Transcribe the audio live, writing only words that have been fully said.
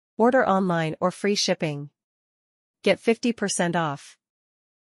Order online or free shipping. Get 50% off.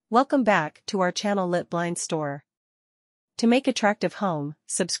 Welcome back to our channel Lit Blind Store. To make attractive home,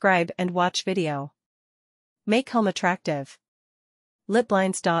 subscribe and watch video. Make home attractive.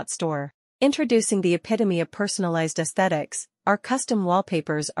 Litblinds.store. Introducing the epitome of personalized aesthetics, our custom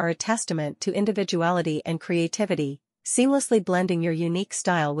wallpapers are a testament to individuality and creativity, seamlessly blending your unique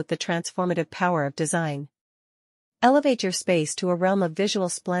style with the transformative power of design. Elevate your space to a realm of visual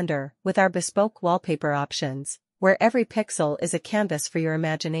splendor with our bespoke wallpaper options, where every pixel is a canvas for your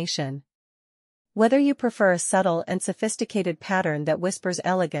imagination. Whether you prefer a subtle and sophisticated pattern that whispers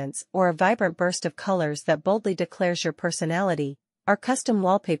elegance or a vibrant burst of colors that boldly declares your personality, our custom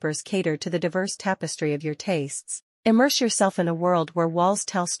wallpapers cater to the diverse tapestry of your tastes. Immerse yourself in a world where walls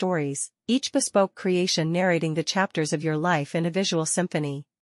tell stories, each bespoke creation narrating the chapters of your life in a visual symphony.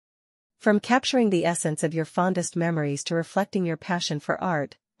 From capturing the essence of your fondest memories to reflecting your passion for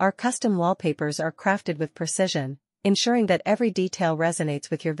art, our custom wallpapers are crafted with precision, ensuring that every detail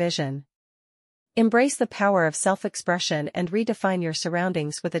resonates with your vision. Embrace the power of self-expression and redefine your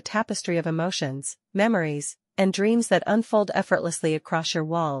surroundings with a tapestry of emotions, memories, and dreams that unfold effortlessly across your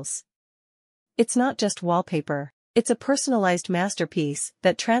walls. It's not just wallpaper, it's a personalized masterpiece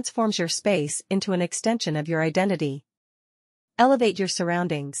that transforms your space into an extension of your identity. Elevate your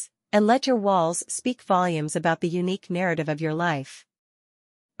surroundings, and let your walls speak volumes about the unique narrative of your life.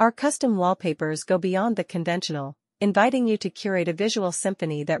 Our custom wallpapers go beyond the conventional, inviting you to curate a visual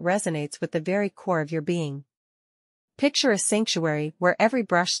symphony that resonates with the very core of your being. Picture a sanctuary where every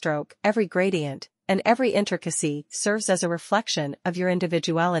brushstroke, every gradient, and every intricacy serves as a reflection of your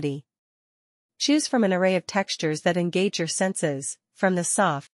individuality. Choose from an array of textures that engage your senses, from the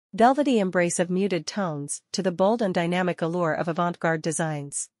soft, velvety embrace of muted tones to the bold and dynamic allure of avant-garde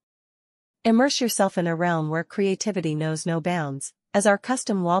designs. Immerse yourself in a realm where creativity knows no bounds, as our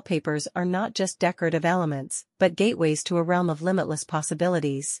custom wallpapers are not just decorative elements, but gateways to a realm of limitless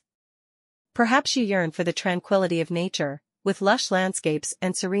possibilities. Perhaps you yearn for the tranquility of nature, with lush landscapes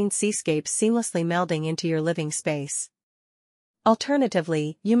and serene seascapes seamlessly melding into your living space.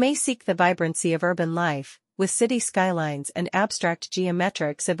 Alternatively, you may seek the vibrancy of urban life, with city skylines and abstract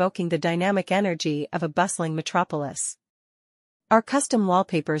geometrics evoking the dynamic energy of a bustling metropolis. Our custom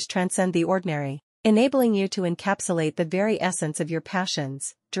wallpapers transcend the ordinary, enabling you to encapsulate the very essence of your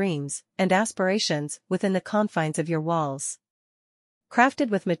passions, dreams, and aspirations within the confines of your walls. Crafted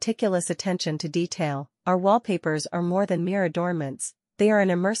with meticulous attention to detail, our wallpapers are more than mere adornments, they are an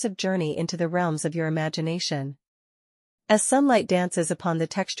immersive journey into the realms of your imagination. As sunlight dances upon the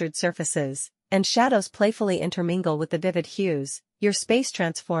textured surfaces, and shadows playfully intermingle with the vivid hues, your space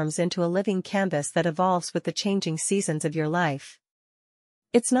transforms into a living canvas that evolves with the changing seasons of your life.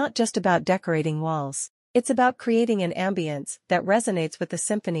 It's not just about decorating walls, it's about creating an ambience that resonates with the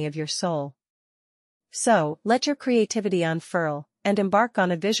symphony of your soul. So, let your creativity unfurl, and embark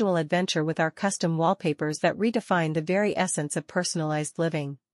on a visual adventure with our custom wallpapers that redefine the very essence of personalized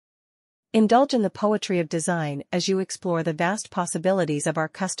living. Indulge in the poetry of design as you explore the vast possibilities of our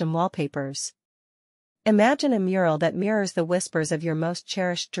custom wallpapers. Imagine a mural that mirrors the whispers of your most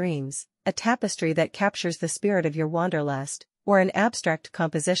cherished dreams, a tapestry that captures the spirit of your wanderlust, or an abstract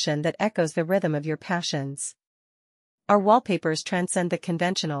composition that echoes the rhythm of your passions. Our wallpapers transcend the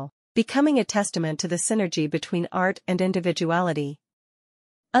conventional, becoming a testament to the synergy between art and individuality.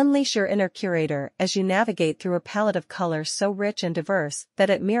 Unleash your inner curator as you navigate through a palette of colors so rich and diverse that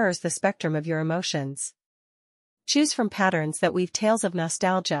it mirrors the spectrum of your emotions. Choose from patterns that weave tales of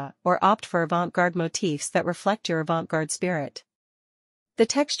nostalgia or opt for avant-garde motifs that reflect your avant-garde spirit. The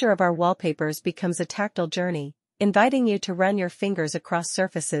texture of our wallpapers becomes a tactile journey, inviting you to run your fingers across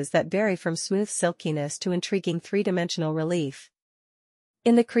surfaces that vary from smooth silkiness to intriguing three-dimensional relief.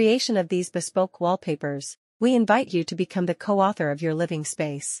 In the creation of these bespoke wallpapers, we invite you to become the co-author of your living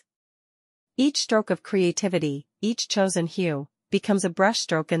space. Each stroke of creativity, each chosen hue, becomes a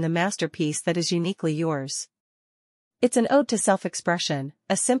brushstroke in the masterpiece that is uniquely yours. It's an ode to self-expression,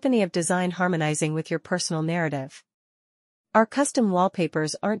 a symphony of design harmonizing with your personal narrative. Our custom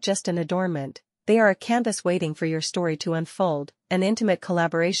wallpapers aren't just an adornment, they are a canvas waiting for your story to unfold, an intimate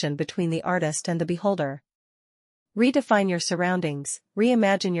collaboration between the artist and the beholder. Redefine your surroundings,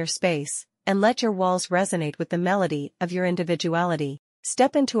 reimagine your space, and let your walls resonate with the melody of your individuality.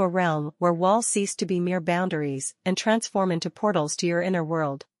 Step into a realm where walls cease to be mere boundaries and transform into portals to your inner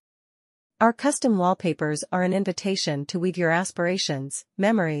world. Our custom wallpapers are an invitation to weave your aspirations,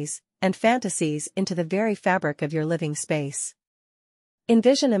 memories, and fantasies into the very fabric of your living space.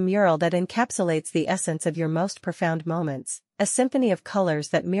 Envision a mural that encapsulates the essence of your most profound moments, a symphony of colors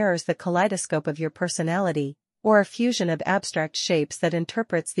that mirrors the kaleidoscope of your personality, or a fusion of abstract shapes that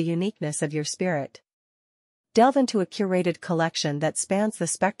interprets the uniqueness of your spirit. Delve into a curated collection that spans the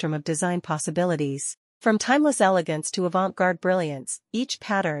spectrum of design possibilities. From timeless elegance to avant-garde brilliance, each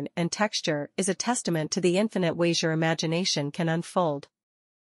pattern and texture is a testament to the infinite ways your imagination can unfold.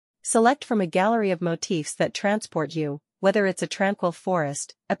 Select from a gallery of motifs that transport you, whether it's a tranquil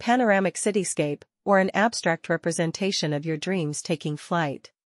forest, a panoramic cityscape, or an abstract representation of your dreams taking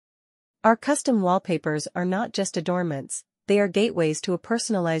flight. Our custom wallpapers are not just adornments, they are gateways to a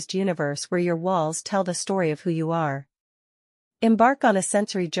personalized universe where your walls tell the story of who you are. Embark on a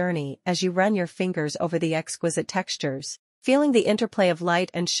sensory journey as you run your fingers over the exquisite textures, feeling the interplay of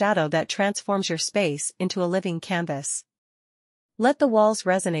light and shadow that transforms your space into a living canvas. Let the walls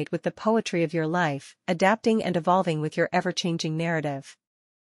resonate with the poetry of your life, adapting and evolving with your ever-changing narrative.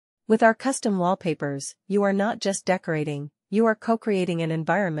 With our custom wallpapers, you are not just decorating, you are co-creating an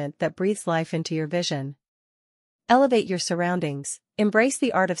environment that breathes life into your vision. Elevate your surroundings, embrace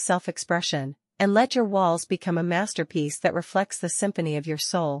the art of self-expression, and let your walls become a masterpiece that reflects the symphony of your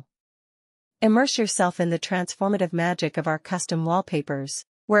soul. Immerse yourself in the transformative magic of our custom wallpapers,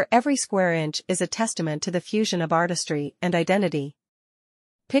 where every square inch is a testament to the fusion of artistry and identity.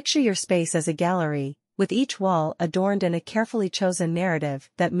 Picture your space as a gallery, with each wall adorned in a carefully chosen narrative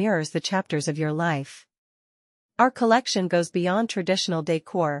that mirrors the chapters of your life. Our collection goes beyond traditional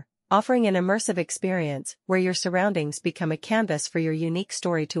decor, offering an immersive experience where your surroundings become a canvas for your unique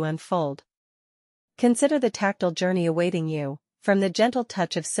story to unfold. Consider the tactile journey awaiting you, from the gentle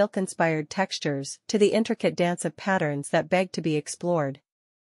touch of silk-inspired textures to the intricate dance of patterns that beg to be explored.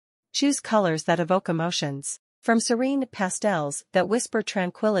 Choose colors that evoke emotions, from serene pastels that whisper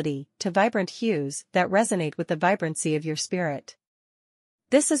tranquility to vibrant hues that resonate with the vibrancy of your spirit.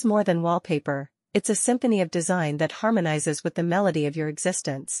 This is more than wallpaper, it's a symphony of design that harmonizes with the melody of your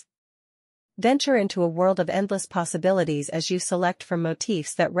existence. Venture into a world of endless possibilities as you select from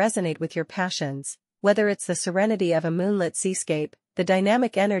motifs that resonate with your passions, whether it's the serenity of a moonlit seascape, the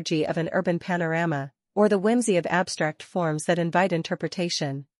dynamic energy of an urban panorama, or the whimsy of abstract forms that invite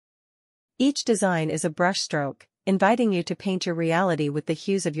interpretation. Each design is a brushstroke, inviting you to paint your reality with the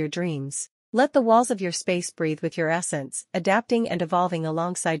hues of your dreams. Let the walls of your space breathe with your essence, adapting and evolving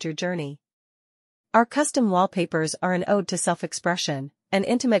alongside your journey. Our custom wallpapers are an ode to self-expression, an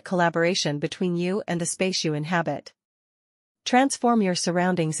intimate collaboration between you and the space you inhabit. Transform your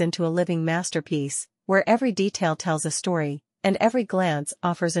surroundings into a living masterpiece, where every detail tells a story, and every glance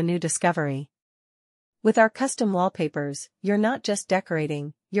offers a new discovery. With our custom wallpapers, you're not just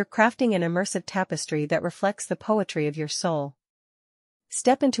decorating, you're crafting an immersive tapestry that reflects the poetry of your soul.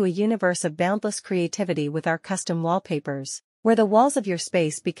 Step into a universe of boundless creativity with our custom wallpapers, where the walls of your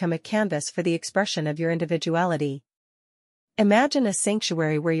space become a canvas for the expression of your individuality. Imagine a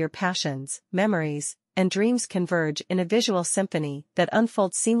sanctuary where your passions, memories, and dreams converge in a visual symphony that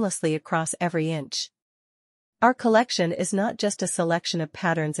unfolds seamlessly across every inch. Our collection is not just a selection of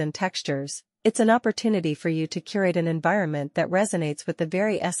patterns and textures, it's an opportunity for you to curate an environment that resonates with the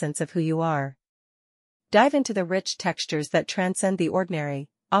very essence of who you are. Dive into the rich textures that transcend the ordinary,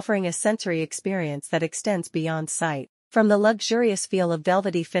 offering a sensory experience that extends beyond sight. From the luxurious feel of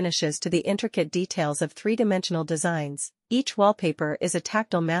velvety finishes to the intricate details of three-dimensional designs, each wallpaper is a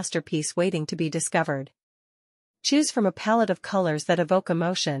tactile masterpiece waiting to be discovered. Choose from a palette of colors that evoke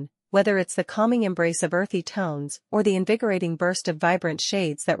emotion, whether it's the calming embrace of earthy tones or the invigorating burst of vibrant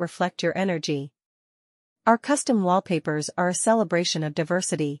shades that reflect your energy. Our custom wallpapers are a celebration of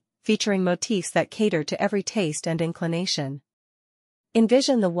diversity, featuring motifs that cater to every taste and inclination.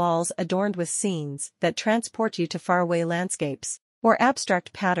 Envision the walls adorned with scenes that transport you to faraway landscapes, or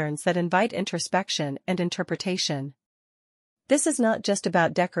abstract patterns that invite introspection and interpretation. This is not just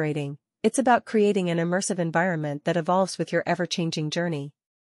about decorating, it's about creating an immersive environment that evolves with your ever-changing journey.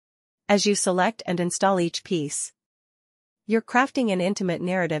 As you select and install each piece, you're crafting an intimate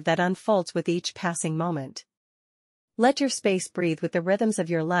narrative that unfolds with each passing moment. Let your space breathe with the rhythms of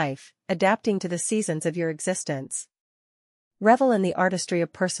your life, adapting to the seasons of your existence. Revel in the artistry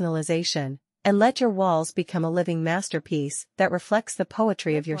of personalization, and let your walls become a living masterpiece that reflects the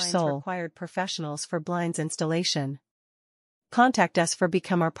poetry of your soul. Required professionals for blinds installation. Contact us for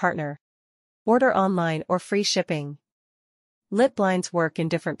Become Our Partner. Order online or free shipping. Lit blinds work in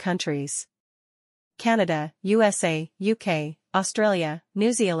different countries: Canada, USA, UK, Australia,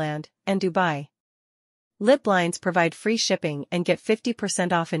 New Zealand, and Dubai. Lit blinds provide free shipping and get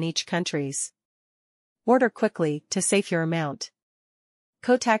 50% off in each countries. Order quickly to save your amount.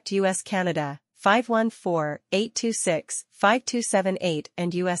 Contact US Canada 514-826-5278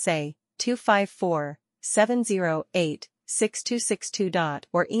 and USA 254-708-6 6262.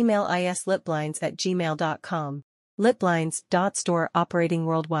 Or email islipblinds@gmail.com. Lipblinds. Store operating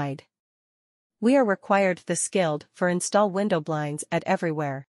worldwide. We are required the skilled for install window blinds at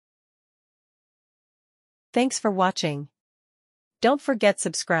everywhere. Thanks for watching. Don't forget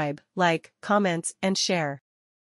subscribe, like, comments, and share.